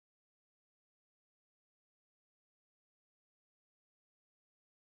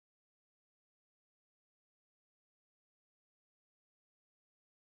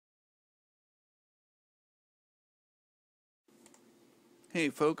Hey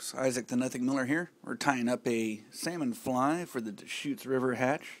folks, Isaac the Nothing Miller here. We're tying up a salmon fly for the Deschutes River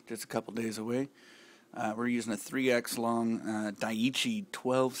hatch, just a couple days away. We're using a 3x long Daiichi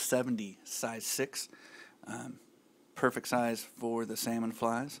 1270 size 6. Perfect size for the salmon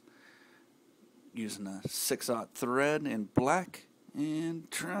flies. Using a 6/0 thread in black and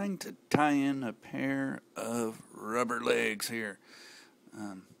trying to tie in a pair of rubber legs here.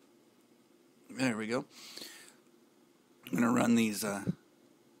 There we go. I'm going to run these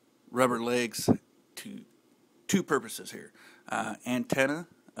rubber legs to two purposes here. Antenna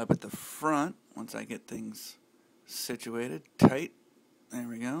up at the front, once I get things situated, tight. There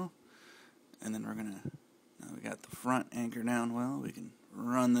we go. And then we're going to, now we got the front anchor down well, we can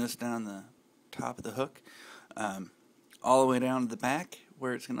run this down the top of the hook, all the way down to the back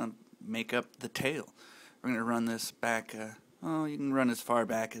where it's going to make up the tail. We're going to run this back, you can run as far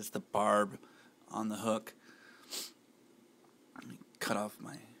back as the barb on the hook. Let me cut off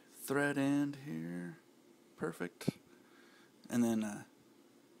my thread end here. Perfect. And then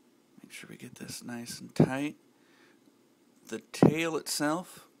make sure we get this nice and tight. The tail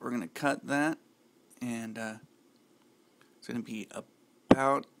itself, we're going to cut that, and it's going to be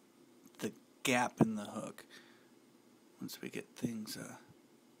about the gap in the hook. Once we get things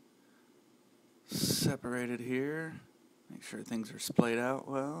separated here, make sure things are splayed out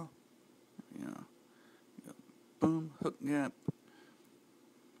well. You know, boom, hook gap.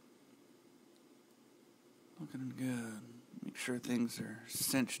 Looking good. Make sure things are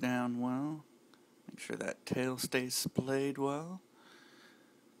cinched down well. Make sure that tail stays splayed well.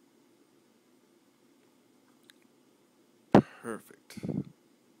 Perfect.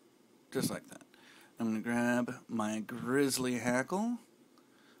 Just like that. I'm going to grab my Grizzly hackle.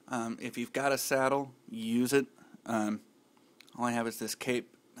 If you've got a saddle, use it. All I have is this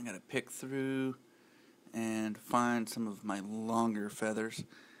cape. I got to pick through and find some of my longer feathers.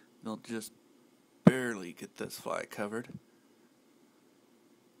 They'll just barely get this fly covered.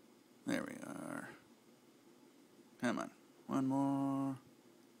 There we are. Come on. One more.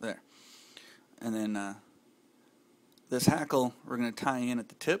 There. And then this hackle we're going to tie in at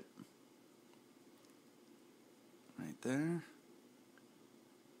the tip. Right there.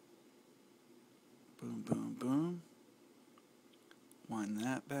 Boom, boom, boom. Wind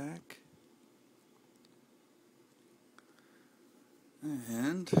that back.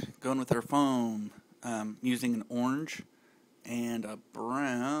 And going with our foam, using an orange and a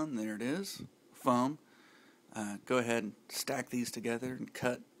brown, there it is, foam. Go ahead and stack these together and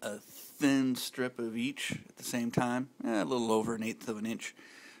cut a thin strip of each at the same time, a little over 1/8 of an inch.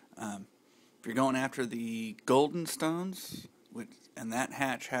 If you're going after the golden stones, and that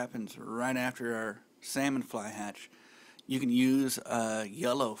hatch happens right after our salmon fly hatch, you can use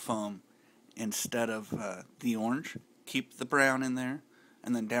yellow foam instead of the orange. Keep the brown in there,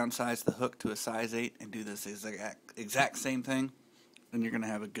 and then downsize the hook to a size 8 and do this exact same thing, and you're going to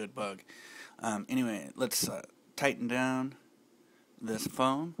have a good bug. Anyway, let's tighten down this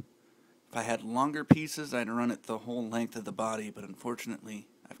foam. If I had longer pieces, I'd run it the whole length of the body, but unfortunately,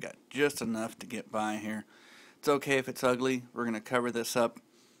 I've got just enough to get by here. It's okay if it's ugly. We're going to cover this up,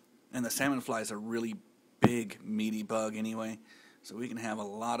 and the salmon fly is a really big, meaty bug anyway, so we can have a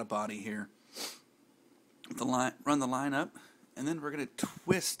lot of body here. Run the line up, and then we're going to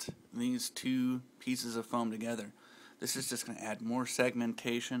twist these two pieces of foam together. This is just going to add more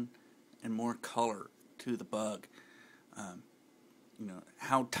segmentation and more color to the bug.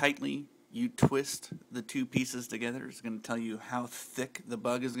 How tightly you twist the two pieces together is going to tell you how thick the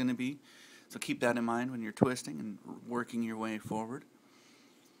bug is going to be. So keep that in mind when you're twisting and working your way forward.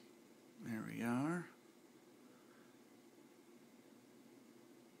 There we are.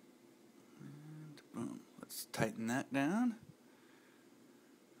 And boom. Let's tighten that down.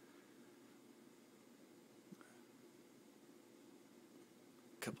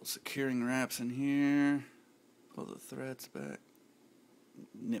 Couple securing wraps in here. Pull the threads back.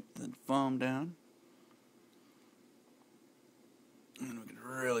 Nip the foam down. And we can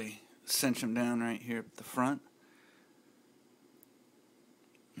really cinch them down right here at the front.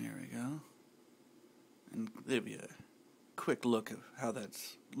 There we go. And give you a quick look of how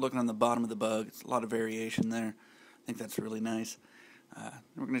that's looking on the bottom of the bug. It's a lot of variation there. I think that's really nice.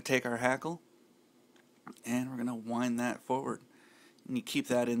 We're going to take our hackle and we're going to wind that forward. And you keep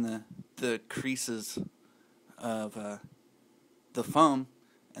that in the creases of the foam,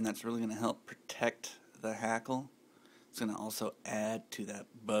 and that's really going to help protect the hackle. It's going to also add to that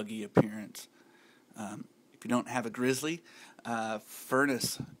buggy appearance. If you don't have a Grizzly,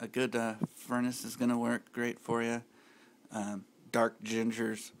 furnace, a good furnace is going to work great for you. Dark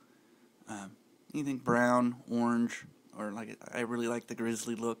gingers, anything brown, orange, or like I really like the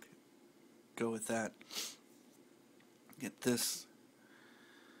Grizzly look. Go with that. Get this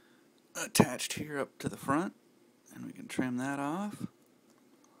attached here up to the front, and we can trim that off.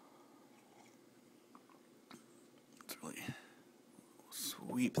 Let's really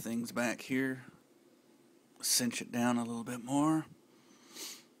sweep things back here, cinch it down a little bit more,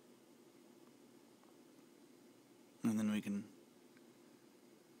 and then we can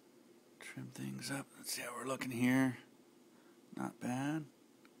trim things up. Let's see how we're looking here. Not bad.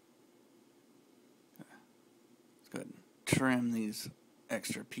 Let's go ahead and trim these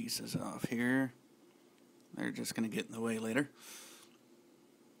extra pieces off here. They're just going to get in the way later.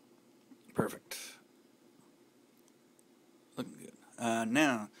 Perfect. Looking good.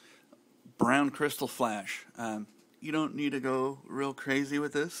 Now, brown crystal flash. You don't need to go real crazy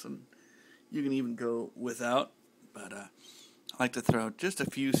with this, and you can even go without, but I like to throw just a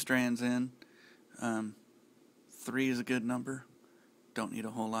few strands in. 3 is a good number. Don't need a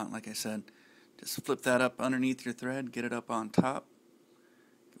whole lot, like I said. Just flip that up underneath your thread, get it up on top.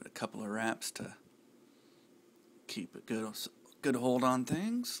 Give it a couple of wraps to keep a good hold on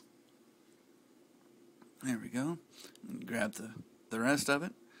things. There we go. And grab the rest of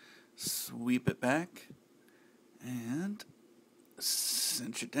it, sweep it back, and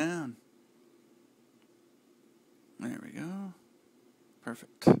cinch it down. There we go.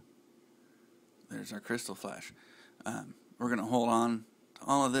 Perfect. There's our crystal flash. We're going to hold on to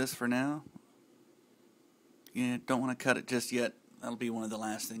all of this for now. You don't want to cut it just yet. That'll be one of the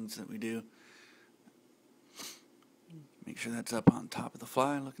last things that we do. Make sure that's up on top of the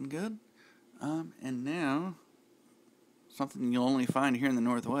fly, looking good. And now, something you'll only find here in the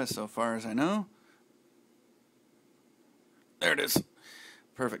Northwest so far as I know. There it is.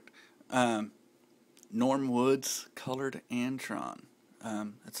 Perfect. Norm Wood's colored antron.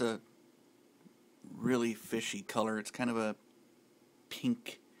 It's a really fishy color. It's kind of a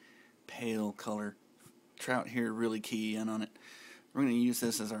pink, pale color. Trout here really key in on it. We're going to use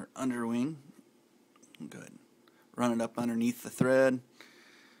this as our underwing. Good. Run it up underneath the thread.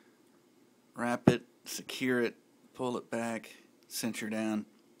 Wrap it, secure it, pull it back, cinch her down.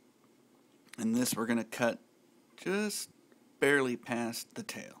 And this we're going to cut just barely past the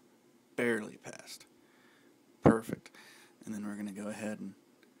tail. Barely past. Perfect. And then we're going to go ahead and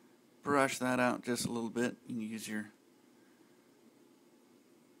brush that out just a little bit. You can use your,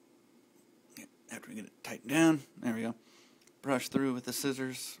 after we get it tightened down, there we go. Brush through with the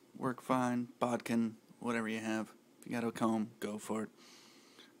scissors, work fine, bodkin, whatever you have. If you got a comb, go for it.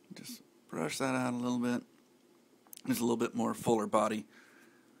 Just brush that out a little bit. There's a little bit more fuller body.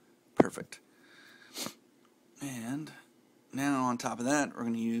 Perfect. And now on top of that, we're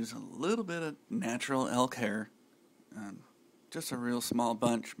going to use a little bit of natural elk hair. Just a real small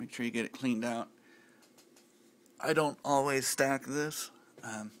bunch. Make sure you get it cleaned out. I don't always stack this.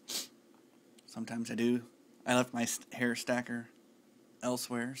 Sometimes I do. I left my hair stacker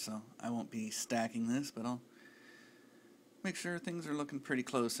elsewhere, so I won't be stacking this, but I'll make sure things are looking pretty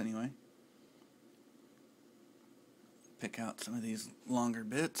close anyway. Pick out some of these longer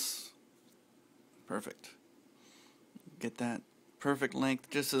bits. Perfect. Get that perfect length,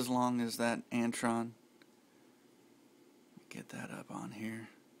 just as long as that antron. Get that up on here.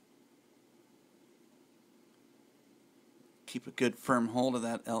 Keep a good firm hold of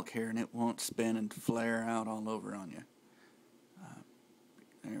that elk hair and it won't spin and flare out all over on you.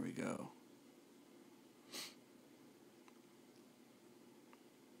 There we go.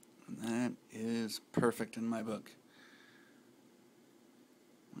 And that is perfect in my book.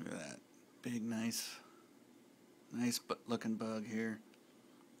 Look at that. Big, nice looking bug here.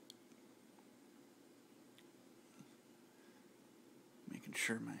 Making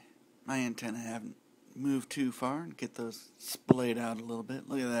sure my antenna haven't moved too far and get those splayed out a little bit.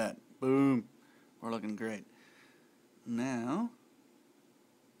 Look at that. Boom. We're looking great. Now,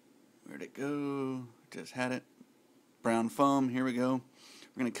 where'd it go? Just had it. Brown foam. Here we go.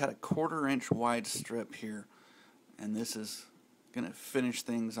 We're going to cut a 1/4 inch wide strip here. And this is going to finish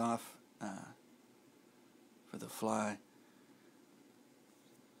things off for the fly.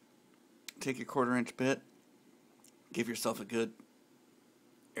 Take your 1/4 inch bit. Give yourself a good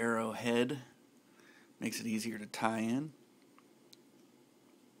arrow head. Makes it easier to tie in.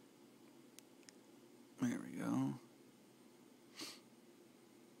 There we go.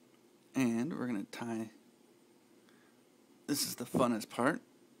 And we're going to tie. This is the funnest part,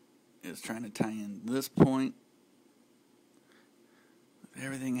 is trying to tie in this point with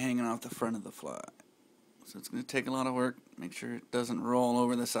everything hanging off the front of the fly. So it's going to take a lot of work. Make sure it doesn't roll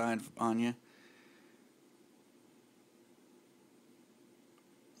over the side on you.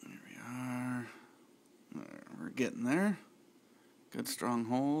 getting there. Good strong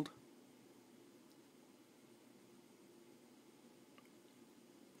hold.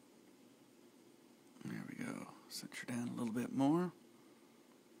 There we go. Center down a little bit more.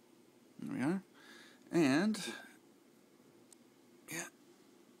 There we are. And, yeah.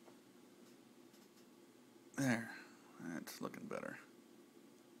 There. That's looking better.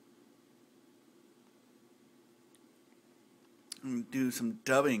 I'm going to do some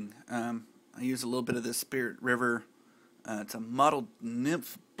dubbing. I use a little bit of this Spirit River. It's a mottled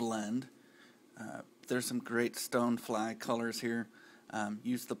nymph blend. There's some great stonefly colors here.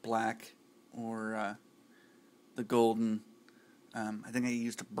 Use the black or the golden. I think I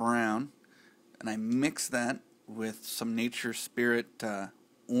used brown. And I mix that with some Nature Spirit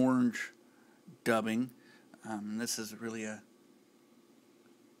orange dubbing. This is really a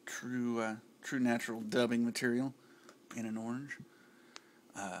true natural dubbing material in an orange.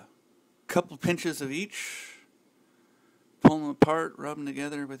 Couple pinches of each. Pull them apart, rub them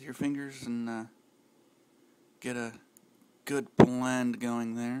together with your fingers, and get a good blend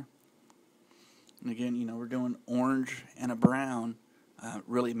going there. And again, you know, we're doing orange and a brown.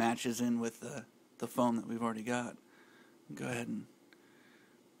 Really matches in with the foam that we've already got. Go ahead and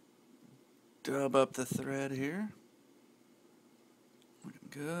dub up the thread here. Looking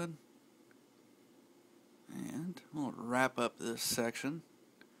good. And we'll wrap up this section.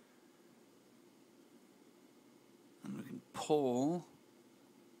 And we can pull.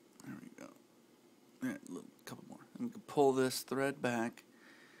 There we go. There, a couple more. And we can pull this thread back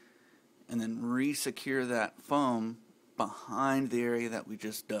and then re-secure that foam behind the area that we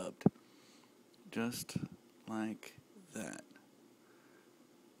just dubbed. Just like that.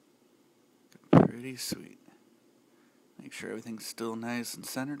 Pretty sweet. Make sure everything's still nice and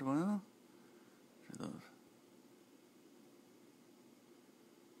centered well.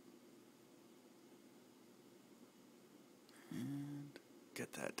 And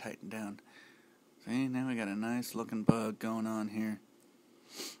get that tightened down. See, now we got a nice looking bug going on here.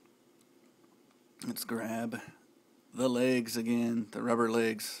 Let's grab the legs again, the rubber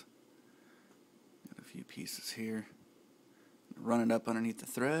legs. Got a few pieces here. Run it up underneath the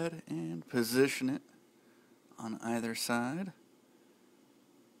thread and position it on either side.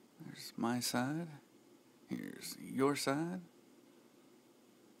 There's my side. Here's your side.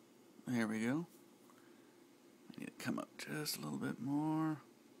 There we go. I need to come up just a little bit more.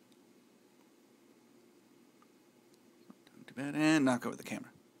 Not too bad. And knock over the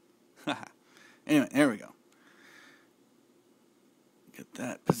camera. Anyway, there we go. Get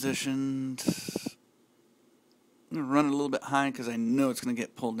that positioned. I'm going to run it a little bit high because I know it's going to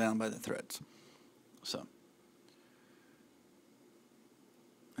get pulled down by the threads. So,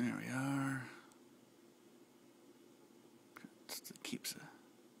 there we are. It keeps a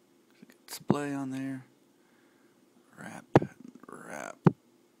good display on there. Wrap.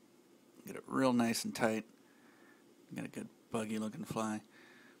 Get it real nice and tight. Got a good buggy looking fly.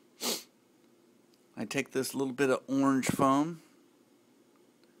 I take this little bit of orange foam.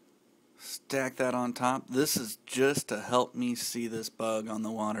 Stack that on top. This is just to help me see this bug on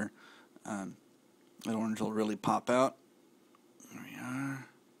the water. That orange will really pop out. There we are.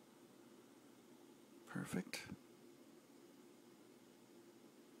 Perfect.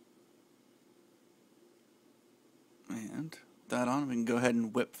 And that on, we can go ahead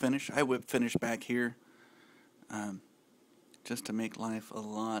and whip finish. I whip finish back here just to make life a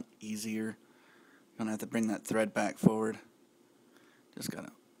lot easier. You don't have to bring that thread back forward. Just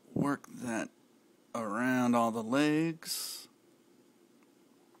gotta work that around all the legs.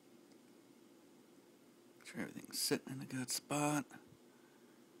 Make sure everything's sitting in a good spot.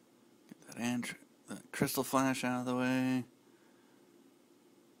 Get that krystal flash out of the way.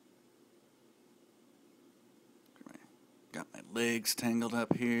 Got my legs tangled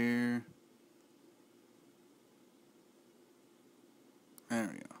up here. There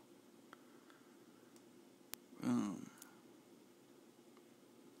we go. Boom.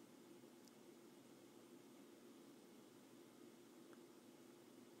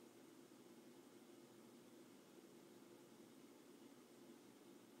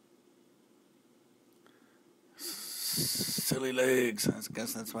 Silly legs. I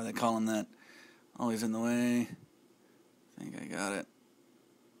guess that's why they call them that. Always in the way. I think I got it.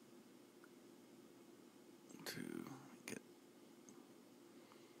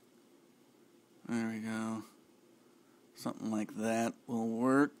 There we go. Something like that will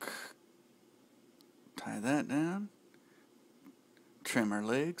work. Tie that down. Trim our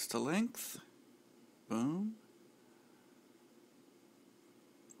legs to length. Boom.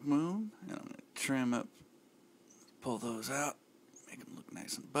 Boom. And I'm going to trim up. Pull those out. Make them look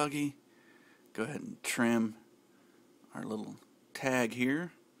nice and buggy. Go ahead and trim our little tag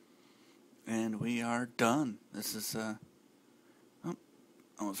here, and we are done. This is oh,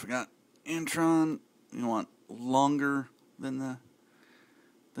 almost forgot. Antron, you want longer than the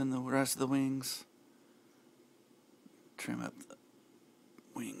rest of the wings. Trim up the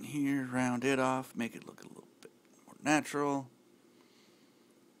wing here, round it off, make it look a little bit more natural.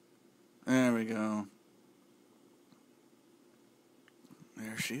 There we go.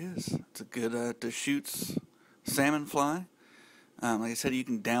 There she is. It's a good Deschutes Salmonfly. Like I said, you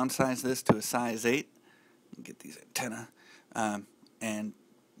can downsize this to a size 8. Get these antennae and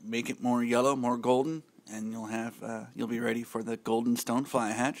make it more yellow, more golden, and you'll be ready for the Golden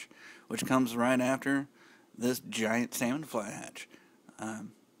Stonefly hatch, which comes right after this giant salmonfly hatch.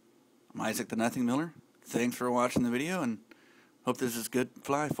 I'm Isaac the Nothing Miller. Thanks for watching the video, and hope this is good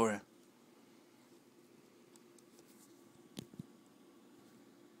fly for you.